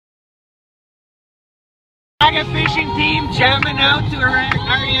Burlaga Fishing team jamming out to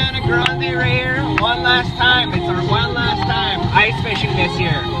Ariana Grande right here. One last time. It's our one last time ice fishing this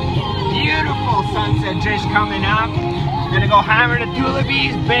year. Beautiful sunset just coming up. Gonna go hammer the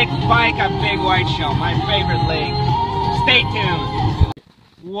Tullibees, big pike, a big whiteshell. My favorite lake. Stay tuned.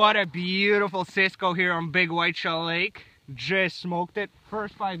 What a beautiful Cisco here on Big Whiteshell Lake. Just smoked it.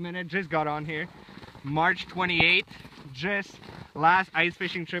 First 5 minutes, just got on here. March 28th. Just last ice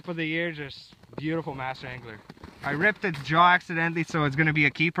fishing trip of the year. Just beautiful master angler. I ripped its jaw accidentally, so it's gonna be a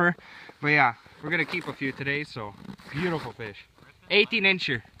keeper. But yeah, we're gonna keep a few today, so beautiful fish.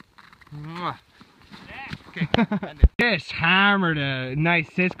 18-incher. Okay. Just hammered a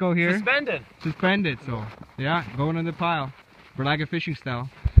nice Cisco here. Suspended, so yeah, going in the pile. Burlaga Fishing style.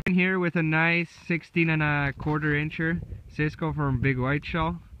 In here with a nice 16¼ incher Cisco from Big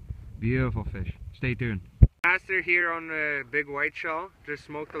Whiteshell. Beautiful fish. Stay tuned. Master here on the Big Whiteshell. Just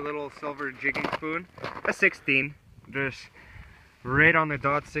smoked a little silver jigging spoon. A 16. Just right on the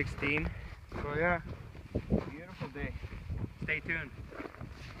dot 16. So yeah, beautiful day. Stay tuned.